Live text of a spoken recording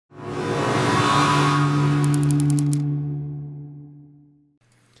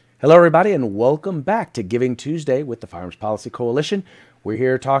Hello, everybody, and welcome back to Giving Tuesday with the Firearms Policy Coalition. We're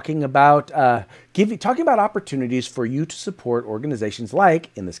here talking about opportunities for you to support organizations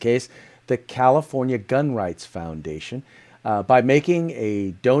like, in this case, the California Gun Rights Foundation by making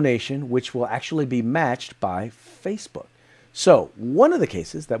a donation, which will actually be matched by Facebook. So, one of the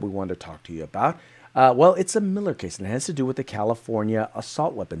cases that we wanted to talk to you about, it's a Miller case, and it has to do with the California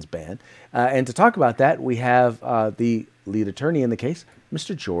assault weapons ban. And to talk about that, we have the lead attorney in the case,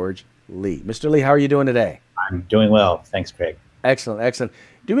 Mr. George Lee. Mr. Lee, how are you doing today? I'm doing well. Thanks, Craig. Excellent, excellent.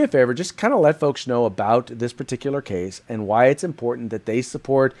 Do me a favor, just kind of let folks know about this particular case and why it's important that they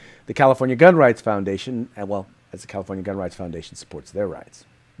support the California Gun Rights Foundation, as the California Gun Rights Foundation supports their rights.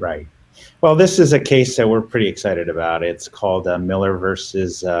 Right. Well, this is a case that we're pretty excited about. It's called Miller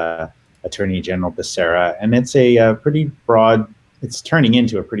versus Attorney General Becerra, and it's a pretty broad, it's turning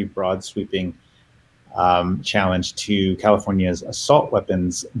into a pretty broad sweeping challenge to California's assault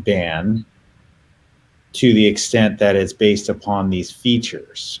weapons ban to the extent that it's based upon these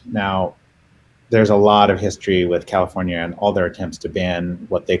features. Now, there's a lot of history with California and all their attempts to ban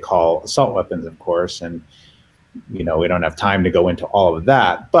what they call assault weapons, of course, and we don't have time to go into all of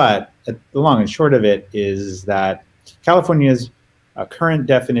that, but the long and short of it is that California's current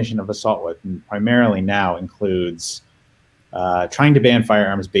definition of assault weapon primarily now includes trying to ban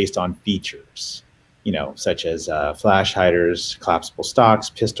firearms based on features, such as flash hiders, collapsible stocks,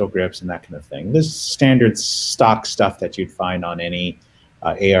 pistol grips, and that kind of thing. This standard stock stuff that you'd find on any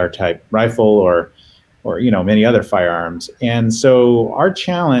AR-type rifle or many other firearms. And so our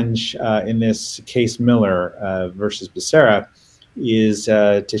challenge in this case, Miller versus Becerra, is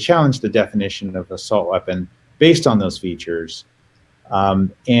to challenge the definition of assault weapon based on those features,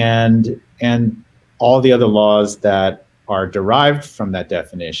 and all the other laws that are derived from that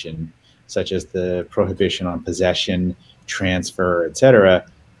definition, such as the prohibition on possession, transfer, etc.,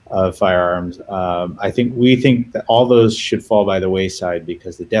 of firearms. We think that all those should fall by the wayside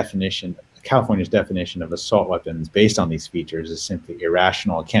because the definition, California's definition of assault weapons based on these features is simply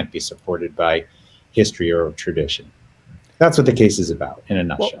irrational. It can't be supported by history or tradition. That's what the case is about in a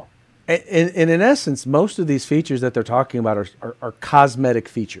nutshell. Well, and in essence, most of these features that they're talking about are cosmetic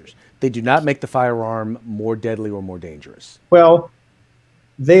features. They do not make the firearm more deadly or more dangerous. Well,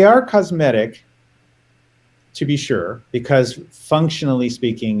 they are cosmetic, to be sure, because functionally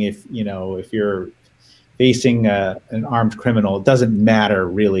speaking, if you're facing an armed criminal, it doesn't matter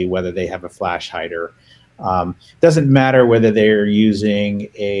really whether they have a flash hider. Doesn't matter whether they're using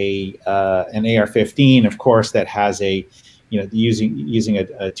an AR-15, of course, that has using a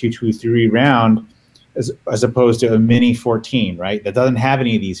 .223 round as opposed to a Mini 14, right? That doesn't have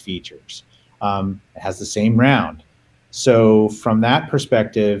any of these features. It has the same round. So from that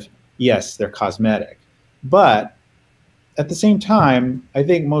perspective, yes, they're cosmetic. But at the same time, I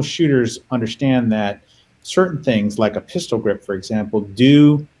think most shooters understand that certain things, like a pistol grip, for example,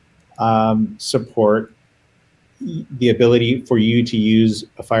 do support the ability for you to use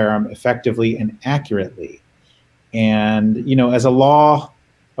a firearm effectively and accurately. And, as a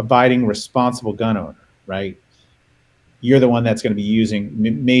law-abiding, responsible gun owner, right, you're the one that's going to be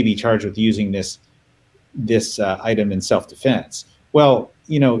maybe charged with using this item in self-defense. Well,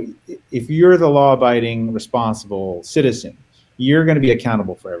 if you're the law-abiding, responsible citizen, you're going to be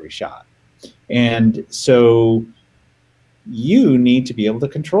accountable for every shot. And so you need to be able to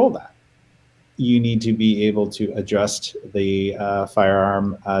control that. You need to be able to adjust the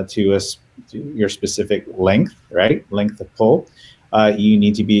firearm to your specific length, right? Length of pull. You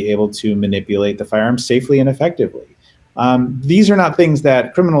need to be able to manipulate the firearm safely and effectively. These are not things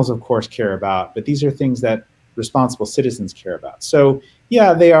that criminals, of course, care about, but these are things that responsible citizens care about. So,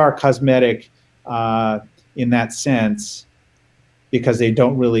 yeah, they are cosmetic in that sense because they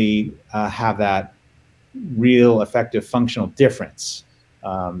don't really have that real effective functional difference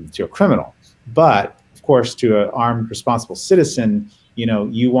to a criminal. But, of course, to an armed, responsible citizen,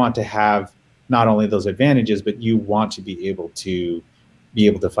 you want to have not only those advantages, but you want to be able to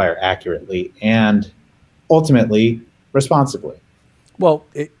fire accurately and ultimately responsibly. Well,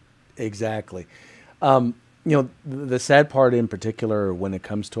 exactly. The sad part in particular when it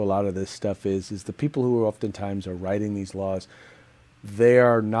comes to a lot of this stuff is the people who oftentimes are writing these laws,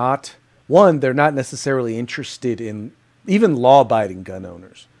 they're not necessarily interested in even law-abiding gun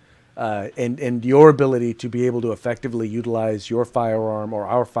owners and your ability to be able to effectively utilize your firearm or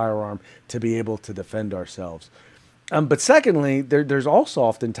our firearm to be able to defend ourselves. But secondly, there's also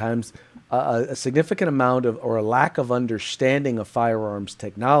oftentimes a significant amount of or a lack of understanding of firearms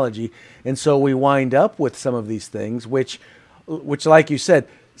technology. And so we wind up with some of these things, which like you said,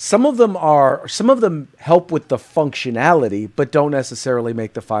 some of them help with the functionality, but don't necessarily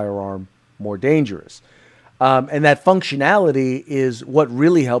make the firearm more dangerous. And that functionality is what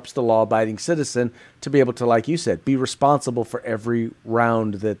really helps the law-abiding citizen to be able to, like you said, be responsible for every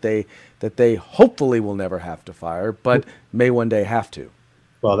round that they hopefully will never have to fire, but may one day have to.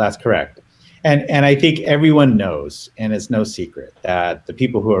 Well, that's correct. And I think everyone knows, and it's no secret, that the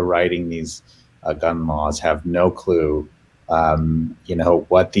people who are writing these gun laws have no clue,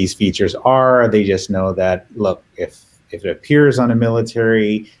 what these features are. They just know that, look, if it appears on a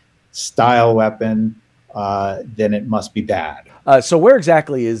military style weapon, then it must be bad. So where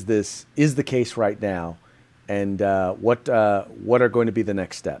exactly is the case right now, and what are going to be the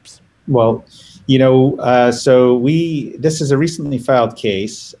next steps? Well, this is a recently filed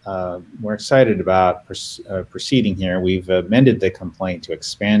case. We're excited about proceeding here. We've amended the complaint to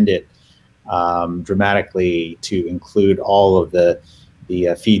expand it dramatically to include all of the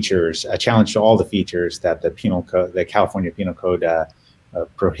features, a challenge to all the features that the penal code, the California Penal Code,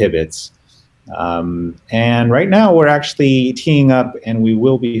 prohibits. And right now we're actually teeing up, and we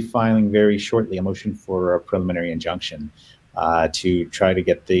will be filing very shortly a motion for a preliminary injunction to try to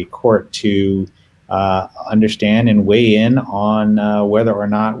get the court to understand and weigh in on whether or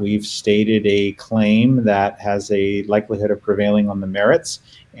not we've stated a claim that has a likelihood of prevailing on the merits,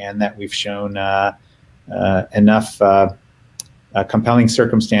 and that we've shown enough compelling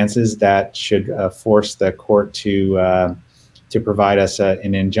circumstances that should force the court to provide us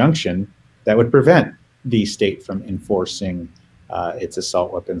an injunction that would prevent the state from enforcing its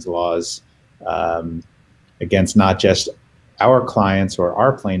assault weapons laws against not just our clients or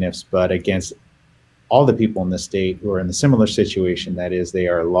our plaintiffs, but against all the people in the state who are in a similar situation. That is, they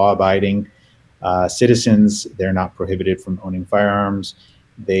are law-abiding citizens. They're not prohibited from owning firearms.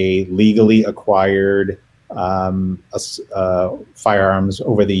 They legally acquired firearms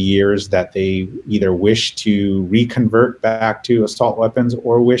over the years that they either wish to reconvert back to assault weapons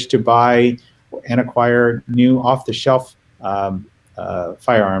or wish to buy and acquire new off-the-shelf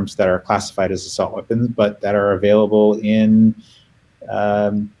firearms that are classified as assault weapons, but that are available in,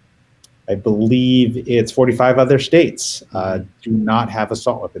 I believe it's 45 other states do not have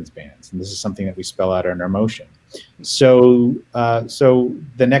assault weapons bans. And this is something that we spell out in our motion. So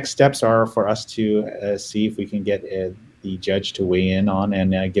the next steps are for us to see if we can get the judge to weigh in on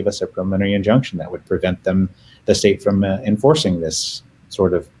and give us a preliminary injunction that would prevent the state from enforcing this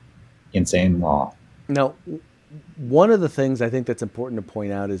sort of insane law. Now, one of the things I think that's important to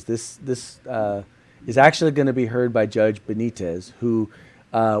point out is this is actually going to be heard by Judge Benitez, who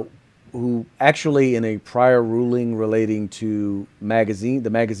actually in a prior ruling relating to the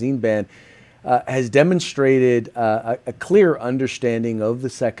magazine ban has demonstrated a clear understanding of the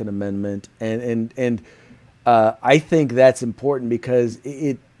Second Amendment, and I think that's important because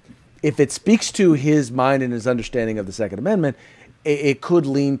if it speaks to his mind and his understanding of the Second Amendment, it could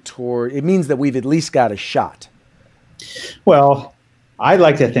lean toward, it means that we've at least got a shot. Well, I'd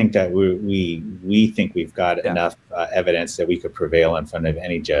like to think that we think we've got enough evidence that we could prevail in front of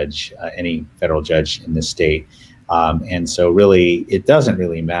any judge, any federal judge in this state. And so really, it doesn't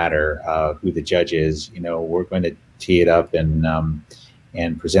really matter who the judge is. We're going to tee it up and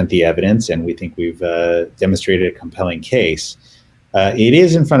present the evidence, and we think we've demonstrated a compelling case. It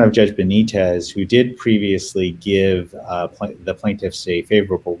is in front of Judge Benitez, who did previously give the plaintiffs a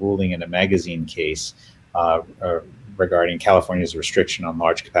favorable ruling in a magazine case regarding California's restriction on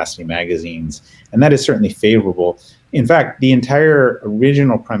large capacity magazines. And that is certainly favorable. In fact, the entire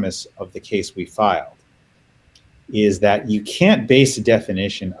original premise of the case we filed is that you can't base a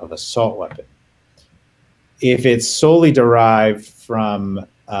definition of assault weapon if it's solely derived from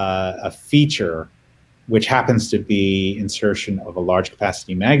a feature which happens to be insertion of a large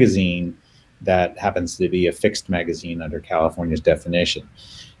capacity magazine that happens to be a fixed magazine under California's definition.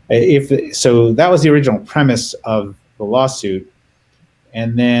 So that was the original premise of the lawsuit.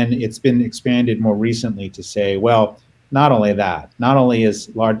 And then it's been expanded more recently to say, well, not only that, not only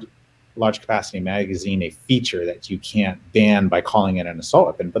is large capacity magazine a feature that you can't ban by calling it an assault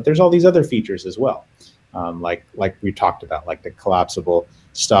weapon, but there's all these other features as well. Like we talked about, like the collapsible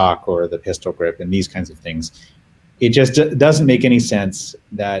stock or the pistol grip and these kinds of things. It just doesn't make any sense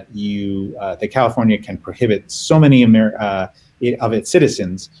that that California can prohibit so many of its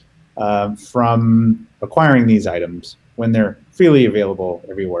citizens from acquiring these items when they're freely available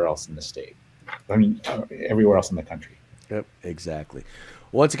everywhere else in the state. I mean, everywhere else in the country. Yep, exactly.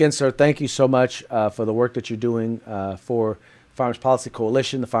 Once again, sir, thank you so much for the work that you're doing for Firearms Policy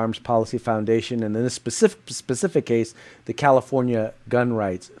Coalition, the Firearms Policy Foundation, and in this specific case, the California Gun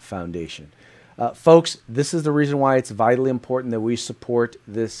Rights Foundation. Folks, this is the reason why it's vitally important that we support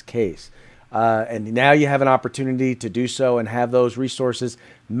this case. And now you have an opportunity to do so and have those resources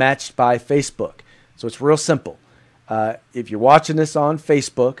matched by Facebook. So it's real simple. If you're watching this on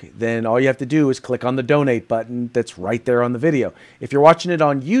Facebook, then all you have to do is click on the donate button that's right there on the video. If you're watching it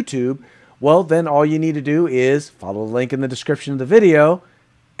on YouTube, well, then all you need to do is follow the link in the description of the video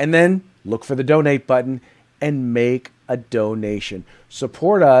and then look for the donate button and make a donation.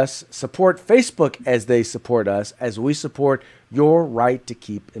 Support us, support Facebook as they support us, as we support your right to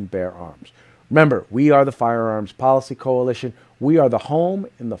keep and bear arms. Remember, we are the Firearms Policy Coalition. We are the home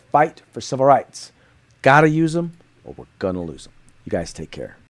in the fight for civil rights. Gotta use them or we're gonna lose them. You guys take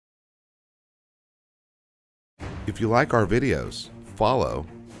care. If you like our videos, follow,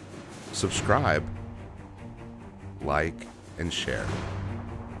 subscribe, like, and share.